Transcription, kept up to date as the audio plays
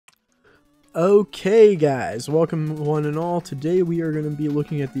Okay guys, welcome one and all. Today we are going to be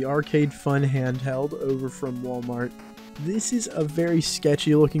looking at the Arcade Fun handheld over from Walmart. This is a very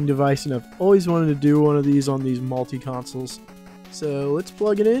sketchy looking device and I've always wanted to do one of these on these multi-consoles. So let's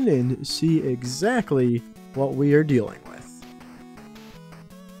plug it in and see exactly what we are dealing with.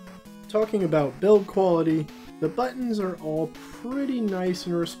 Talking about build quality, the buttons are all pretty nice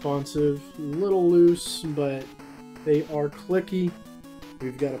and responsive, a little loose, but they are clicky.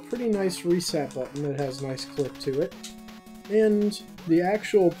 We've got a pretty nice reset button that has a nice click to it. And the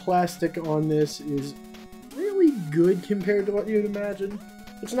actual plastic on this is really good compared to what you'd imagine.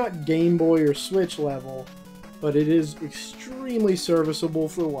 It's not Game Boy or Switch level, but it is extremely serviceable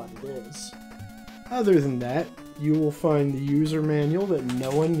for what it is. Other than that, you will find the user manual that no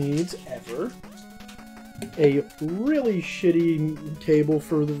one needs ever. A really shitty cable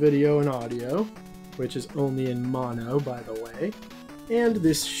for the video and audio, which is only in mono, by the way. And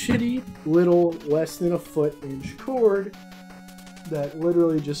this shitty little less than a foot-inch cord that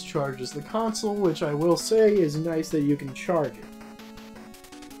literally just charges the console, which I will say is nice that you can charge it.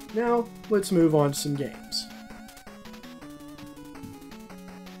 Now, let's move on to some games.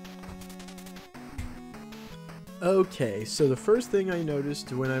 Okay, so the first thing I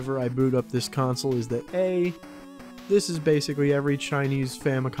noticed whenever I boot up this console is that this is basically every Chinese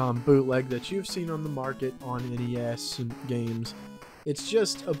Famicom bootleg that you've seen on the market on NES and games. It's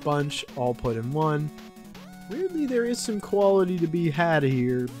just a bunch all put in one. Weirdly, there is some quality to be had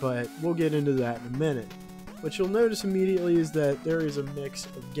here, but we'll get into that in a minute. What you'll notice immediately is that there is a mix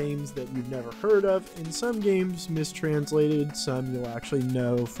of games that you've never heard of, and some games mistranslated, some you'll actually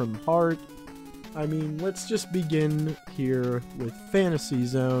know from heart. I mean, let's just begin here with Fantasy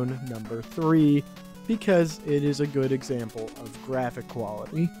Zone number 3, because it is a good example of graphic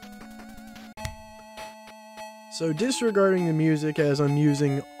quality. So disregarding the music, as I'm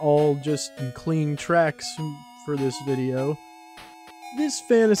using all just clean tracks for this video, this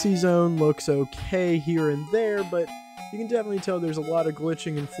Fantasy Zone looks okay here and there, but you can definitely tell there's a lot of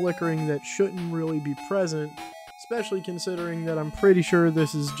glitching and flickering that shouldn't really be present, especially considering that I'm pretty sure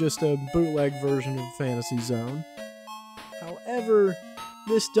this is just a bootleg version of Fantasy Zone. However,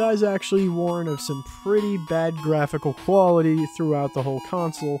 this does actually warn of some pretty bad graphical quality throughout the whole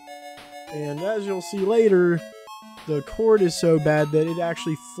console, and as you'll see later, the cord is so bad that it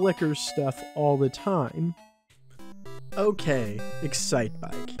actually flickers stuff all the time. Okay,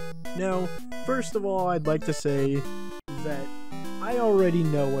 Excitebike. Now, first of all, I'd like to say that I already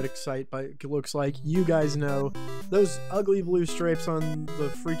know what Excitebike looks like. You guys know. Those ugly blue stripes on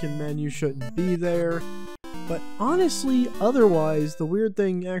the freaking menu shouldn't be there. But honestly, otherwise, the weird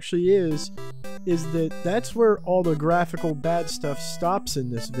thing actually is that that's where all the graphical bad stuff stops in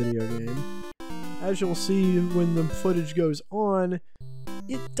this video game. As you'll see when the footage goes on,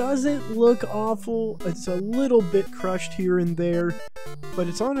 it doesn't look awful. It's a little bit crushed here and there, but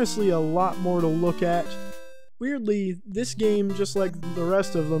it's honestly a lot more to look at. Weirdly, this game, just like the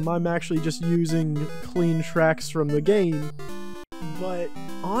rest of them, I'm actually just using clean tracks from the game, but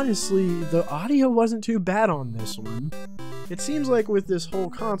honestly, the audio wasn't too bad on this one. It seems like with this whole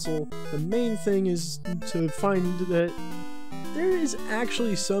console, the main thing is to find that there is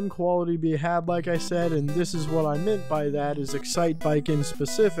actually some quality to be had, like I said, and this is what I meant by that, is Excitebike in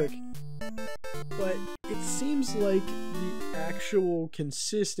specific. But it seems like the actual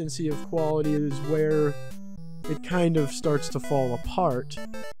consistency of quality is where it kind of starts to fall apart.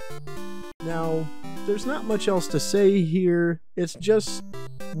 Now, there's not much else to say here. It's just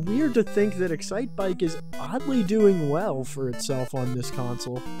weird to think that Excitebike is oddly doing well for itself on this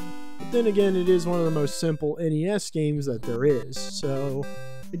console. But then again, it is one of the most simple NES games that there is, so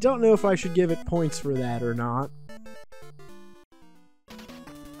I don't know if I should give it points for that or not.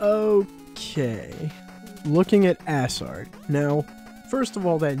 Okay, looking at Assard. Now, first of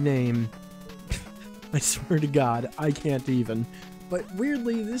all, that name, I swear to God, I can't even. But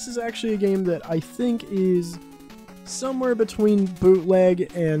weirdly, this is actually a game that I think is somewhere between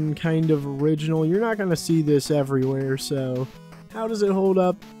bootleg and kind of original. You're not going to see this everywhere, so how does it hold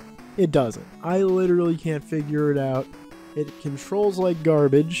up? It doesn't. I literally can't figure it out. It controls like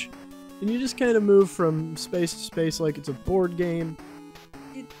garbage, and you just kind of move from space to space like it's a board game.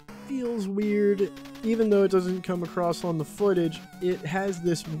 It feels weird, even though it doesn't come across on the footage. It has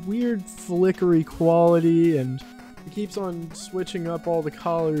this weird flickery quality, and it keeps on switching up all the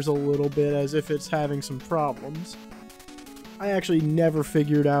colors a little bit as if it's having some problems. I actually never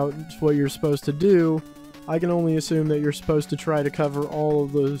figured out what you're supposed to do. I can only assume that you're supposed to try to cover all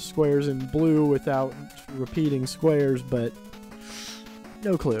of the squares in blue without repeating squares, but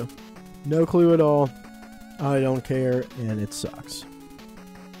no clue. No clue at all. I don't care, and it sucks.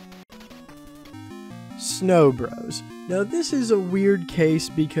 Snow Bros. Now this is a weird case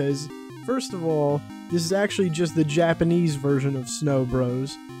because, first of all, this is actually just the Japanese version of Snow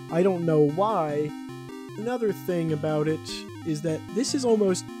Bros. I don't know why. Another thing about it is that this is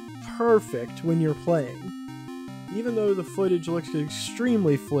almost perfect when you're playing. Even though the footage looks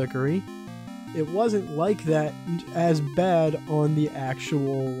extremely flickery, it wasn't like that as bad on the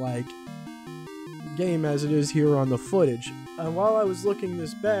actual, game as it is here on the footage. While I was looking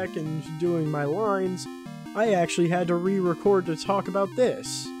this back and doing my lines, I actually had to re-record to talk about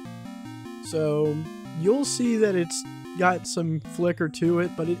this. So, you'll see that it's got some flicker to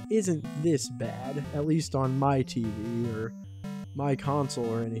it, but it isn't this bad, at least on my TV or my console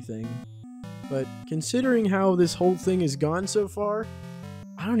or anything. But considering how this whole thing has gone so far,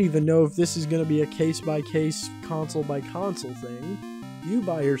 I don't even know if this is going to be a case-by-case, console-by-console thing. You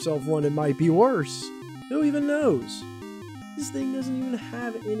buy yourself one, it might be worse. Who even knows? This thing doesn't even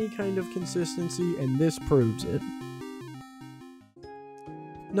have any kind of consistency, and this proves it.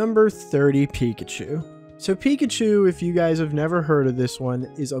 Number 30, Pikachu. So Pikachu, if you guys have never heard of this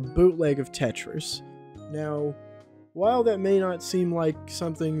one, is a bootleg of Tetris. Now, while that may not seem like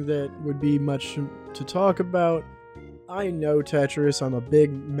something that would be much to talk about, I know Tetris. I'm a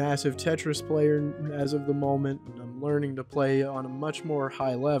big, massive Tetris player as of the moment, and I'm learning to play on a much more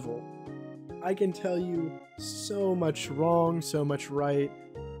high level. I can tell you so much wrong, so much right,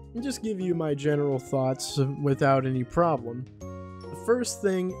 and just give you my general thoughts without any problem. The first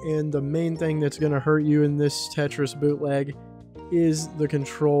thing, and the main thing that's going to hurt you in this Tetris bootleg, is the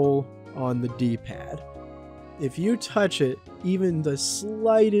control on the D-pad. If you touch it, even the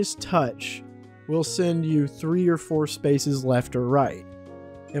slightest touch will send you 3 or 4 spaces left or right.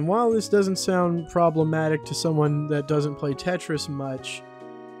 And while this doesn't sound problematic to someone that doesn't play Tetris much,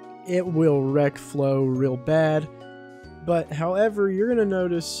 it will wreck flow real bad. But however, you're going to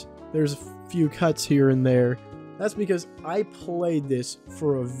notice there's a few cuts here and there. That's because I played this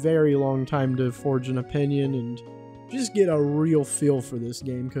for a very long time to forge an opinion and just get a real feel for this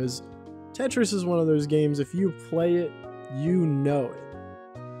game, because Tetris is one of those games, if you play it, you know it.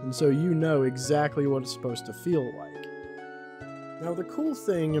 And so you know exactly what it's supposed to feel like. Now the cool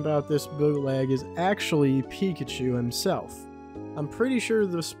thing about this bootleg is actually Pikachu himself. I'm pretty sure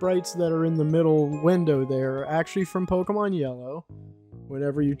the sprites that are in the middle window there are actually from Pokemon Yellow,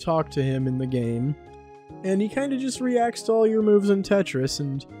 whenever you talk to him in the game. And he kind of just reacts to all your moves in Tetris,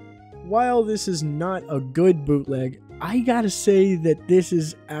 and while this is not a good bootleg, I gotta say that this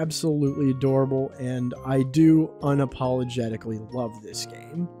is absolutely adorable, and I do unapologetically love this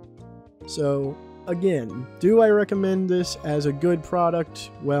game. So, again, do I recommend this as a good product?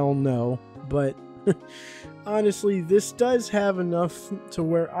 Well, no, but honestly, this does have enough to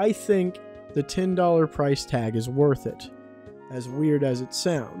where I think the $10 price tag is worth it, as weird as it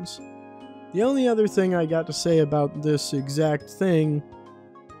sounds. The only other thing I got to say about this exact thing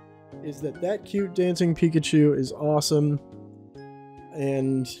is that cute dancing Pikachu is awesome,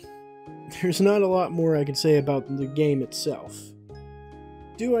 and there's not a lot more I can say about the game itself.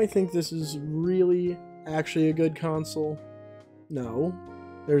 Do I think this is really actually a good console? No.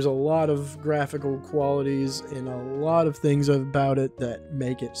 There's a lot of graphical qualities and a lot of things about it that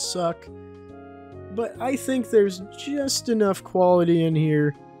make it suck, but I think there's just enough quality in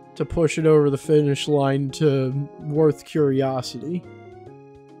here to push it over the finish line to worth curiosity.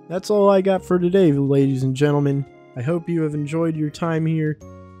 That's all I got for today, ladies and gentlemen. I hope you have enjoyed your time here,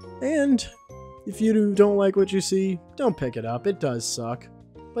 and if you don't like what you see, don't pick it up. It does suck,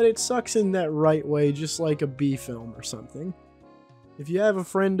 but it sucks in that right way, just like a B film or something. If you have a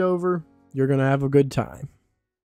friend over, you're gonna have a good time.